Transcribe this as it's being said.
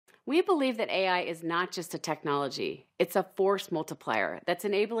We believe that AI is not just a technology, it's a force multiplier that's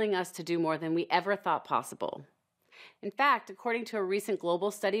enabling us to do more than we ever thought possible. In fact, according to a recent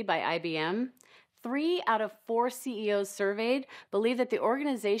global study by IBM, 3 out of 4 CEOs surveyed believe that the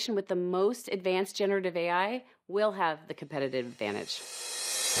organization with the most advanced generative AI will have the competitive advantage.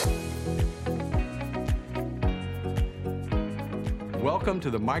 Welcome to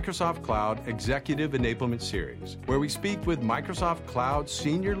the Microsoft Cloud Executive Enablement Series, where we speak with Microsoft Cloud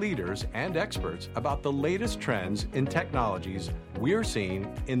senior leaders and experts about the latest trends in technologies we're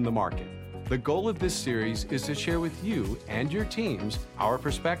seeing in the market. The goal of this series is to share with you and your teams our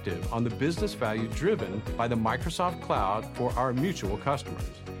perspective on the business value driven by the Microsoft Cloud for our mutual customers,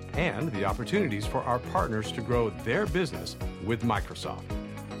 and the opportunities for our partners to grow their business with Microsoft.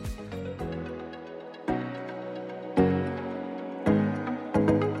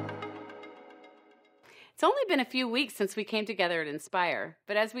 It's only been a few weeks since we came together at Inspire,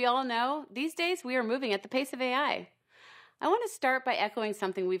 but as we all know, these days we are moving at the pace of AI. I want to start by echoing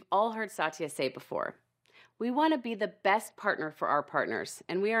something we've all heard Satya say before. We want to be the best partner for our partners,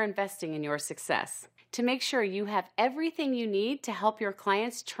 and we are investing in your success to make sure you have everything you need to help your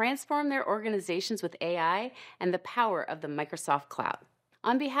clients transform their organizations with AI and the power of the Microsoft Cloud.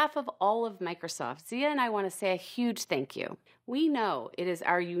 On behalf of all of Microsoft, Zia and I want to say a huge thank you. We know it is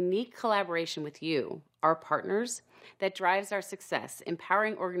our unique collaboration with you, our partners, that drives our success,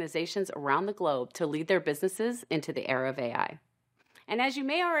 empowering organizations around the globe to lead their businesses into the era of AI. And as you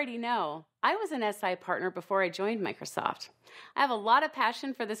may already know, I was an SI partner before I joined Microsoft. I have a lot of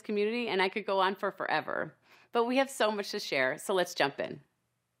passion for this community, and I could go on for forever. But we have so much to share, so let's jump in.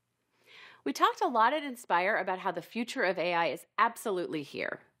 We talked a lot at Inspire about how the future of AI is absolutely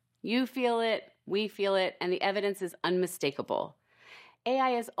here. You feel it, we feel it, and the evidence is unmistakable.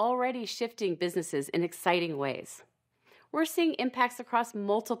 AI is already shifting businesses in exciting ways. We're seeing impacts across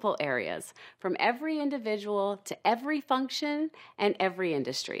multiple areas, from every individual to every function and every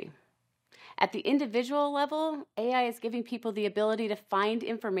industry. At the individual level, AI is giving people the ability to find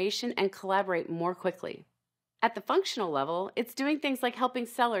information and collaborate more quickly. At the functional level, it's doing things like helping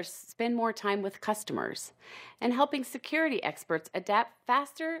sellers spend more time with customers and helping security experts adapt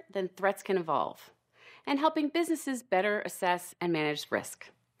faster than threats can evolve, and helping businesses better assess and manage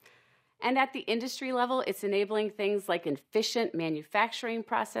risk. And at the industry level, it's enabling things like efficient manufacturing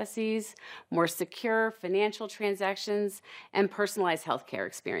processes, more secure financial transactions, and personalized healthcare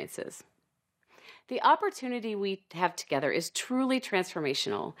experiences. The opportunity we have together is truly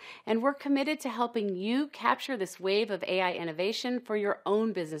transformational, and we're committed to helping you capture this wave of AI innovation for your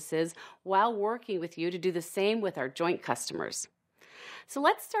own businesses while working with you to do the same with our joint customers. So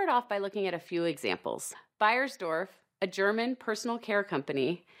let's start off by looking at a few examples. Beiersdorf, a German personal care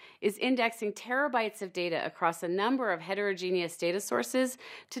company, is indexing terabytes of data across a number of heterogeneous data sources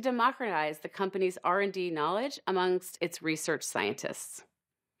to democratize the company's R&D knowledge amongst its research scientists.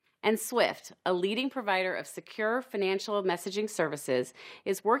 And Swift, a leading provider of secure financial messaging services,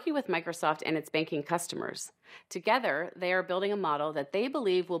 is working with Microsoft and its banking customers. Together, they are building a model that they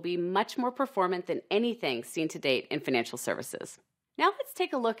believe will be much more performant than anything seen to date in financial services. Now let's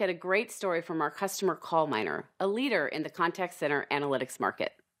take a look at a great story from our customer CallMiner, a leader in the contact center analytics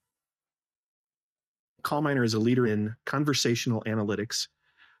market. CallMiner is a leader in conversational analytics.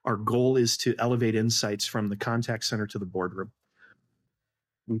 Our goal is to elevate insights from the contact center to the boardroom.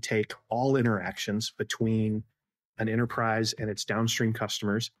 We take all interactions between an enterprise and its downstream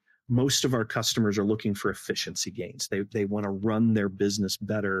customers. Most of our customers are looking for efficiency gains. They want to run their business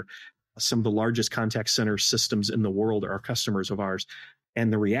better. Some of the largest contact center systems in the world are customers of ours.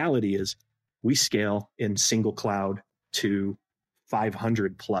 And the reality is we scale in single cloud to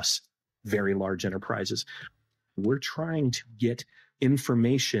 500 plus very large enterprises. We're trying to get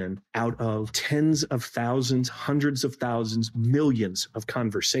information out of tens of thousands, hundreds of thousands, millions of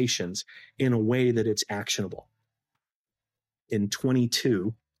conversations in a way that it's actionable. In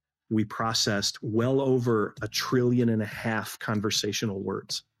 22, we processed well over 1.5 trillion conversational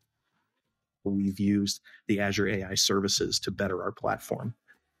words. We've used the Azure AI services to better our platform.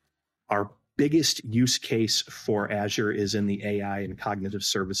 Our biggest use case for Azure is in the AI and cognitive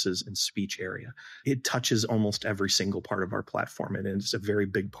services and speech area. It touches almost every single part of our platform, and it's a very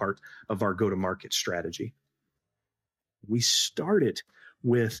big part of our go-to-market strategy. We started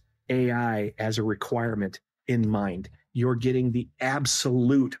with AI as a requirement in mind. You're getting the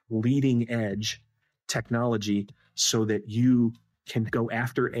absolute leading edge technology so that you can go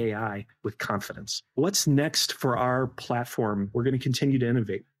after AI with confidence. What's next for our platform? We're going to continue to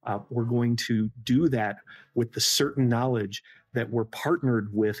innovate. We're going to do that with the certain knowledge that we're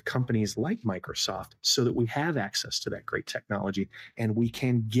partnered with companies like Microsoft so that we have access to that great technology and we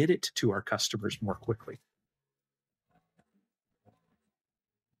can get it to our customers more quickly.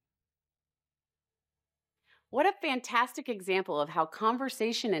 What a fantastic example of how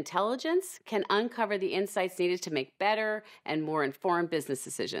conversation intelligence can uncover the insights needed to make better and more informed business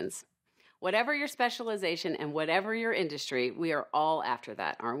decisions. Whatever your specialization and whatever your industry, we are all after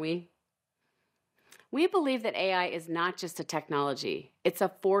that, aren't we? We believe that AI is not just a technology, it's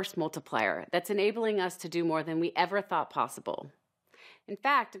a force multiplier that's enabling us to do more than we ever thought possible. In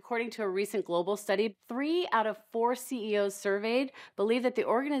fact, according to a recent global study, 3 out of 4 CEOs surveyed believe that the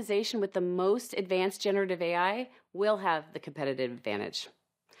organization with the most advanced generative AI will have the competitive advantage.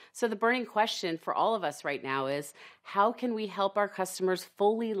 So the burning question for all of us right now is, how can we help our customers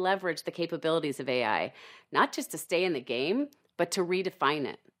fully leverage the capabilities of AI, not just to stay in the game, but to redefine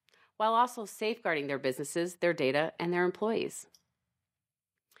it, while also safeguarding their businesses, their data, and their employees?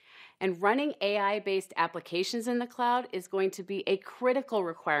 And running AI-based applications in the cloud is going to be a critical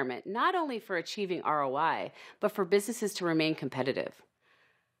requirement, not only for achieving ROI, but for businesses to remain competitive.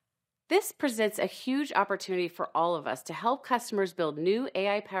 This presents a huge opportunity for all of us to help customers build new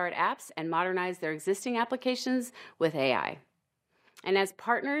AI-powered apps and modernize their existing applications with AI. And as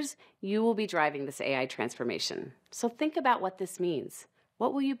partners, you will be driving this AI transformation. So think about what this means.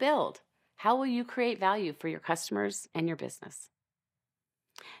 What will you build? How will you create value for your customers and your business?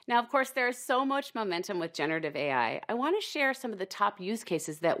 Now, of course, there is so much momentum with generative AI. I want to share some of the top use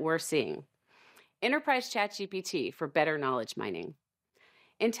cases that we're seeing. Enterprise ChatGPT for better knowledge mining.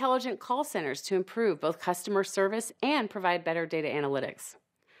 Intelligent call centers to improve both customer service and provide better data analytics.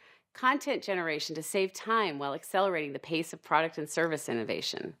 Content generation to save time while accelerating the pace of product and service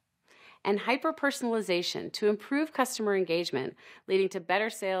innovation. And hyper-personalization to improve customer engagement, leading to better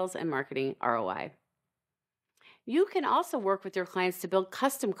sales and marketing ROI. You can also work with your clients to build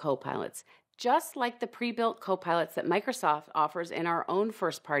custom copilots, just like the pre-built copilots that Microsoft offers in our own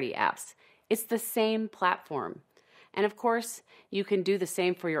first-party apps. It's the same platform. And of course, you can do the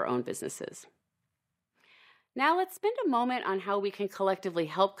same for your own businesses. Now let's spend a moment on how we can collectively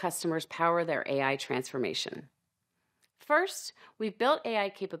help customers power their AI transformation. First, we've built AI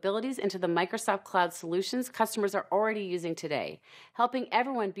capabilities into the Microsoft Cloud solutions customers are already using today, helping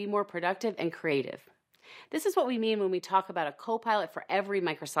everyone be more productive and creative. This is what we mean when we talk about a copilot for every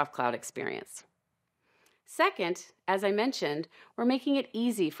Microsoft Cloud experience. Second, as I mentioned, we're making it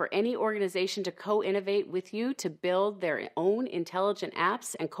easy for any organization to co-innovate with you to build their own intelligent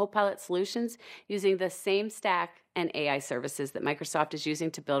apps and copilot solutions using the same stack and AI services that Microsoft is using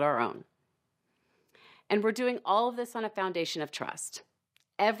to build our own. And we're doing all of this on a foundation of trust.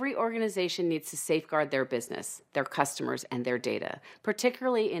 Every organization needs to safeguard their business, their customers, and their data,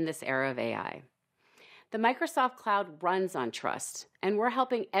 particularly in this era of AI. The Microsoft Cloud runs on trust, and we're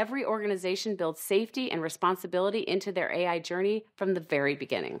helping every organization build safety and responsibility into their AI journey from the very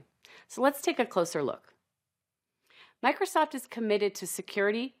beginning. So let's take a closer look. Microsoft is committed to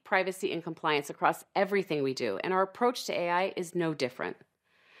security, privacy, and compliance across everything we do, and our approach to AI is no different.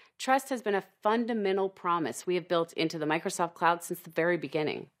 Trust has been a fundamental promise we have built into the Microsoft Cloud since the very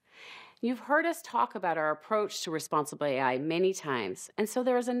beginning. You've heard us talk about our approach to responsible AI many times, and so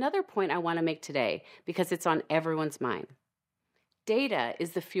there is another point I want to make today because it's on everyone's mind. Data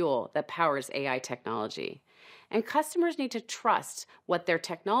is the fuel that powers AI technology, and customers need to trust what their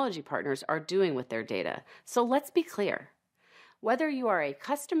technology partners are doing with their data. So let's be clear. Whether you are a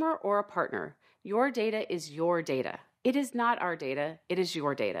customer or a partner, your data is your data. It is not our data, it is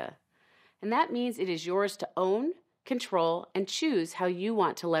your data. And that means it is yours to own, control, and choose how you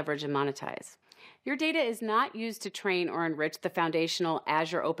want to leverage and monetize. Your data is not used to train or enrich the foundational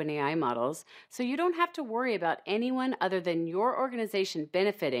Azure OpenAI models, so you don't have to worry about anyone other than your organization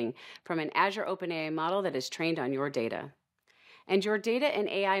benefiting from an Azure OpenAI model that is trained on your data. And your data and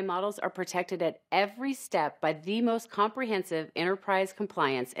AI models are protected at every step by the most comprehensive enterprise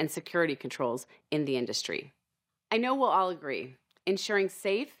compliance and security controls in the industry. I know we'll all agree. Ensuring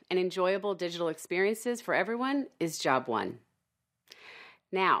safe and enjoyable digital experiences for everyone is job one.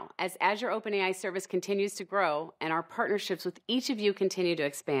 Now, as Azure OpenAI service continues to grow and our partnerships with each of you continue to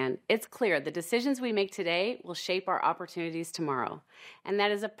expand, it's clear the decisions we make today will shape our opportunities tomorrow. And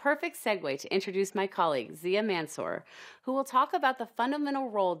that is a perfect segue to introduce my colleague, Zia Mansour, who will talk about the fundamental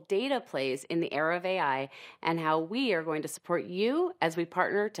role data plays in the era of AI and how we are going to support you as we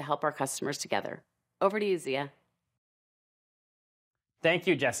partner to help our customers together. Over to you, Zia. Thank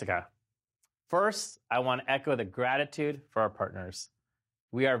you, Jessica. First, I want to echo the gratitude for our partners.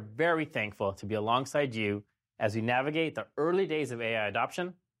 We are very thankful to be alongside you as we navigate the early days of AI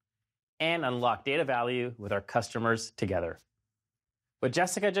adoption and unlock data value with our customers together. What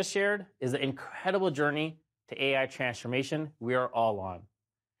Jessica just shared is the incredible journey to AI transformation we are all on,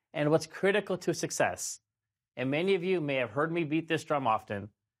 and what's critical to success, and many of you may have heard me beat this drum often,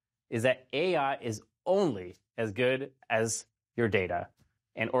 is that AI is only as good as your data,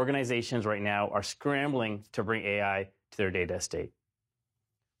 and organizations right now are scrambling to bring AI to their data estate.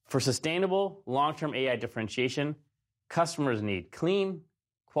 For sustainable, long-term AI differentiation, customers need clean,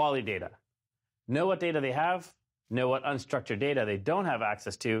 quality data. Know what data they have, know what unstructured data they don't have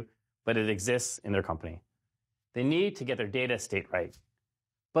access to, but it exists in their company. They need to get their data estate right,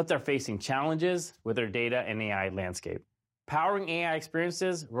 but they're facing challenges with their data and AI landscape. Powering AI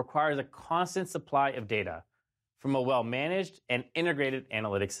experiences requires a constant supply of data from a well-managed and integrated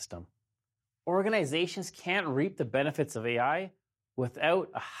analytics system. Organizations can't reap the benefits of AI without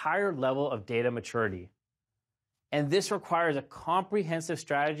a higher level of data maturity. And this requires a comprehensive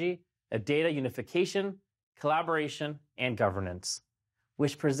strategy of data unification, collaboration, and governance,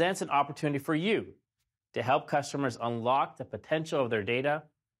 which presents an opportunity for you to help customers unlock the potential of their data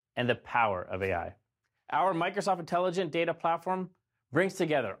and the power of AI. Our Microsoft Intelligent Data Platform brings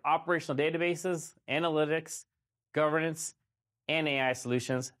together operational databases, analytics, governance, and AI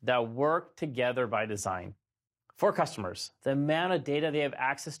solutions that work together by design. For customers, the amount of data they have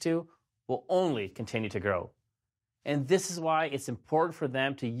access to will only continue to grow. And this is why it's important for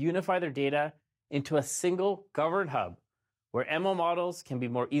them to unify their data into a single governed hub where ML models can be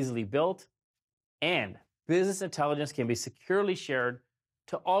more easily built and business intelligence can be securely shared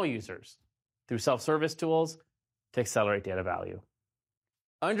to all users through self-service tools to accelerate data value.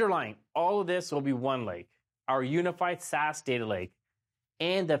 Underlying all of this will be OneLake, our unified SaaS data lake,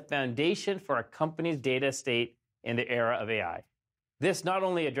 and the foundation for a company's data estate in the era of AI. This not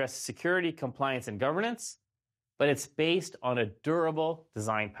only addresses security, compliance, and governance, but it's based on a durable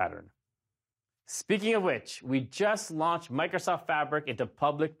design pattern. Speaking of which, we just launched Microsoft Fabric into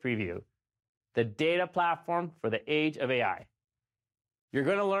public preview, the data platform for the age of AI. You're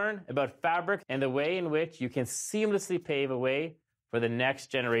going to learn about Fabric and the way in which you can seamlessly pave a way for the next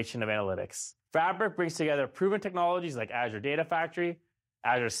generation of analytics. Fabric brings together proven technologies like Azure Data Factory,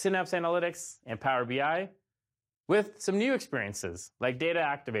 Azure Synapse Analytics, and Power BI, with some new experiences like Data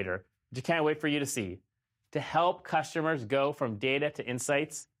Activator, which I can't wait for you to see, to help customers go from data to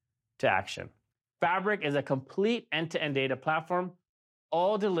insights to action. Fabric is a complete end-to-end data platform,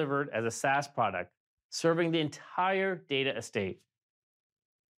 all delivered as a SaaS product, serving the entire data estate.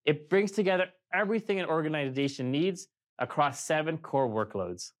 It brings together everything an organization needs across 7 core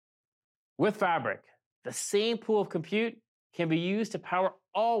workloads. With Fabric, the same pool of compute can be used to power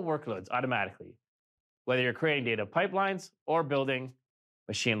all workloads automatically, whether you're creating data pipelines or building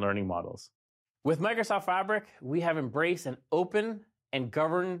machine learning models. With Microsoft Fabric, we have embraced an open and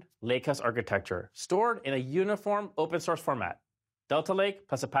governed lakehouse architecture stored in a uniform open source format, Delta Lake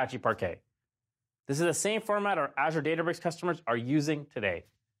plus Apache Parquet. This is the same format our Azure Databricks customers are using today.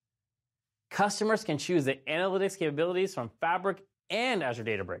 Customers can choose the analytics capabilities from Fabric and Azure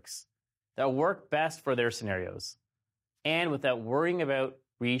Databricks that work best for their scenarios, and without worrying about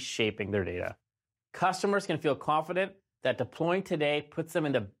reshaping their data. Customers can feel confident that deploying today puts them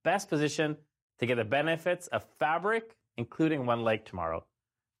in the best position to get the benefits of Fabric, including OneLake tomorrow.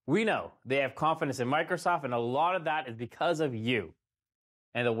 We know they have confidence in Microsoft, and a lot of that is because of you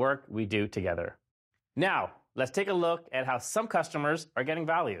and the work we do together. Now, let's take a look at how some customers are getting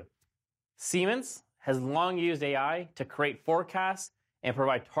value. Siemens has long used AI to create forecasts and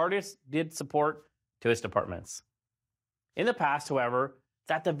provide targeted support to its departments. In the past, however,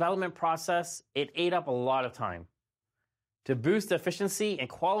 that development process, it ate up a lot of time. To boost the efficiency and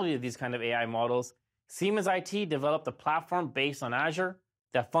quality of these kind of AI models, Siemens IT developed a platform based on Azure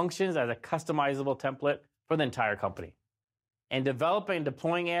that functions as a customizable template for the entire company. And developing and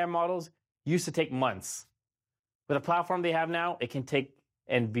deploying AI models used to take months. With the platform they have now, it can take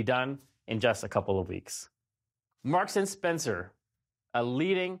and be done in just a couple of weeks. Marks & Spencer, a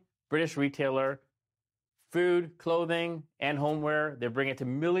leading British retailer, food, clothing, and homeware, they bring it to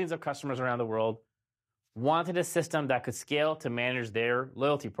millions of customers around the world, wanted a system that could scale to manage their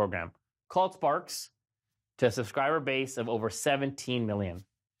loyalty program, called Sparks, to a subscriber base of over 17 million.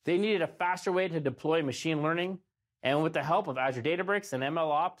 They needed a faster way to deploy machine learning, and with the help of Azure Databricks and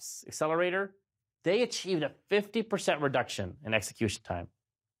MLOps Accelerator, they achieved a 50% reduction in execution time.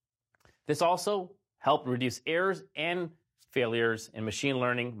 This also helped reduce errors and failures in machine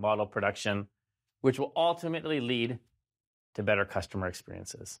learning model production, which will ultimately lead to better customer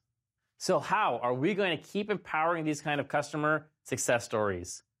experiences. So how are we going to keep empowering these kind of customer success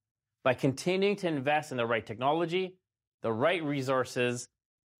stories? By continuing to invest in the right technology, the right resources,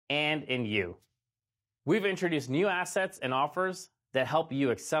 and in you. We've introduced new assets and offers that help you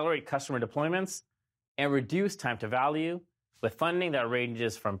accelerate customer deployments and reduce time to value with funding that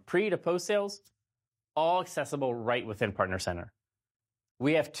ranges from pre to post sales, all accessible right within Partner Center.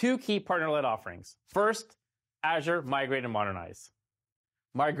 We have two key partner-led offerings. First, Azure Migrate and Modernize.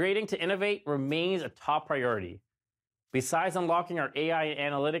 Migrating to innovate remains a top priority. Besides unlocking our AI and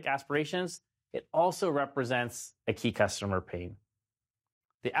analytic aspirations, it also represents a key customer pain.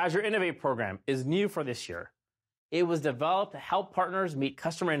 The Azure Innovate program is new for this year. It was developed to help partners meet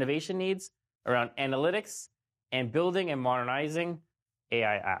customer innovation needs around analytics and building and modernizing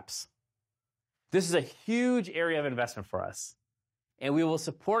AI apps. This is a huge area of investment for us, and we will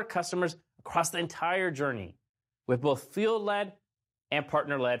support customers across the entire journey with both field-led and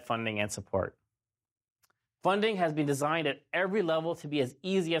partner-led funding and support. Funding has been designed at every level to be as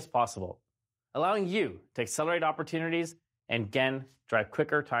easy as possible, allowing you to accelerate opportunities and again, drive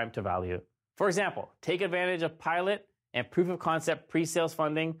quicker time to value. For example, take advantage of pilot and proof of concept pre-sales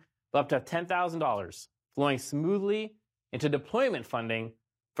funding of up to $10,000, flowing smoothly into deployment funding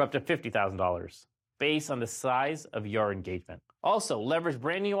for up to $50,000, based on the size of your engagement. Also, leverage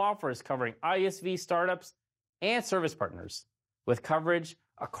brand new offers covering ISV startups and service partners with coverage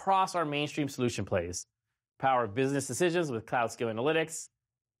across our mainstream solution plays. Power business decisions with cloud scale analytics,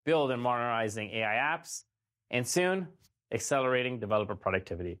 build and modernizing AI apps, and soon, accelerating developer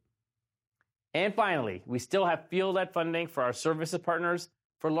productivity. And finally, we still have field-led funding for our services partners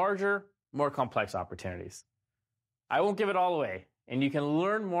for larger, more complex opportunities. I won't give it all away, and you can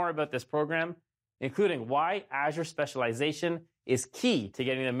learn more about this program, including why Azure specialization is key to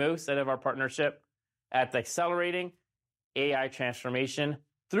getting the most out of our partnership at the Accelerating AI Transformation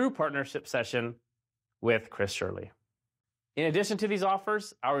Through Partnership session with Chris Shirley. In addition to these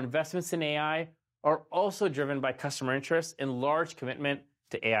offers, our investments in AI are also driven by customer interest and large commitment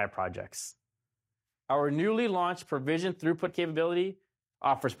to AI projects. Our newly launched provision throughput capability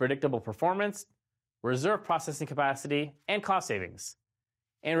offers predictable performance, reserve processing capacity, and cost savings.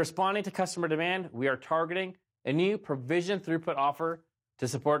 In responding to customer demand, we are targeting a new provision throughput offer to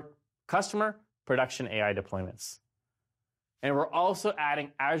support customer production AI deployments. And we're also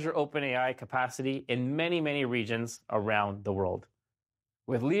adding Azure OpenAI capacity in many, many regions around the world.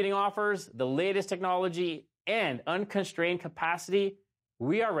 With leading offers, the latest technology, and unconstrained capacity,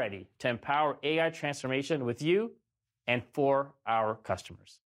 we are ready to empower AI transformation with you and for our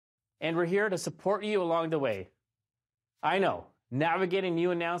customers. And we're here to support you along the way. I know, navigating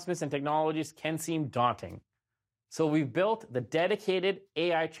new announcements and technologies can seem daunting. So we've built the dedicated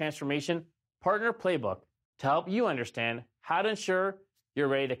AI transformation partner playbook to help you understand how to ensure you're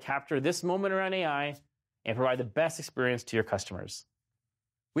ready to capture this moment around AI and provide the best experience to your customers.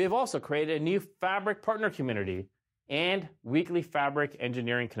 We have also created a new Fabric partner community and weekly Fabric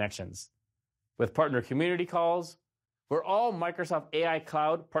engineering connections. With partner community calls, where all Microsoft AI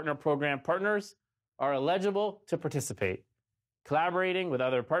Cloud Partner Program partners are eligible to participate, collaborating with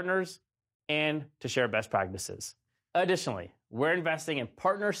other partners, and to share best practices. Additionally, we're investing in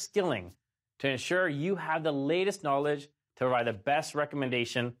partner skilling to ensure you have the latest knowledge to provide the best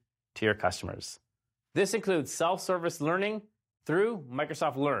recommendation to your customers. This includes self-service learning through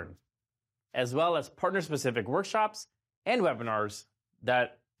Microsoft Learn, as well as partner-specific workshops and webinars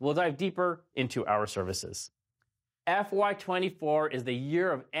that will dive deeper into our services. FY24 is the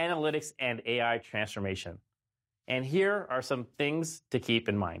year of analytics and AI transformation. And here are some things to keep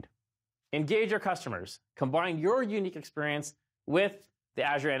in mind. Engage your customers. Combine your unique experience with the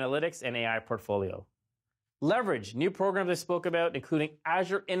Azure Analytics and AI portfolio. Leverage new programs I spoke about, including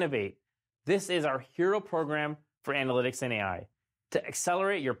Azure Innovate. This is our hero program for analytics and AI to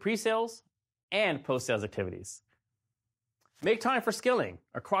accelerate your pre-sales and post-sales activities. Make time for skilling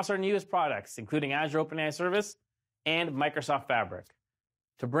across our newest products, including Azure OpenAI Service and Microsoft Fabric,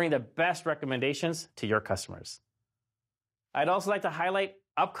 to bring the best recommendations to your customers. I'd also like to highlight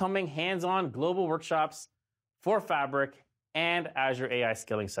upcoming hands-on global workshops for Fabric and Azure AI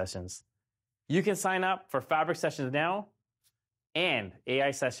skilling sessions. You can sign up for Fabric sessions now and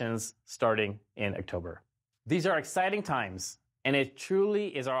AI sessions starting in October. These are exciting times, and it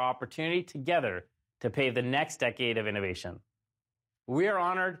truly is our opportunity together to pave the next decade of innovation. We are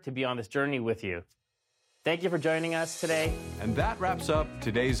honored to be on this journey with you. Thank you for joining us today. And that wraps up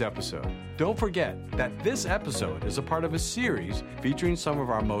today's episode. Don't forget that this episode is a part of a series featuring some of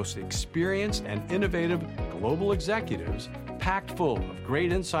our most experienced and innovative global executives, packed full of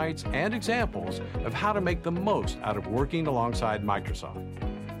great insights and examples of how to make the most out of working alongside Microsoft.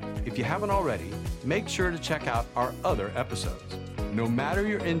 if you haven't already, make sure to check out our other episodes. No matter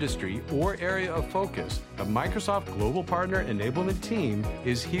your industry or area of focus, the Microsoft Global Partner Enablement Team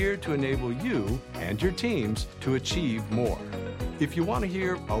is here to enable you and your teams to achieve more. If you want to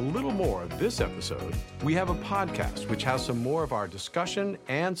hear a little more of this episode, we have a podcast which has some more of our discussion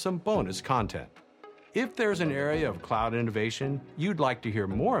and some bonus content. If there's an area of cloud innovation you'd like to hear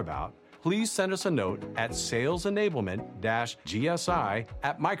more about, please send us a note at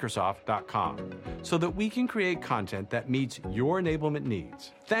salesenablement-gsi@microsoft.com so that we can create content that meets your enablement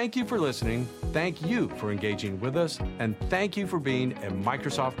needs. Thank you for listening, thank you for engaging with us, and thank you for being a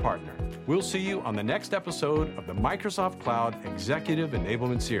Microsoft partner. We'll see you on the next episode of the Microsoft Cloud Executive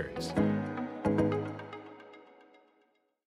Enablement Series.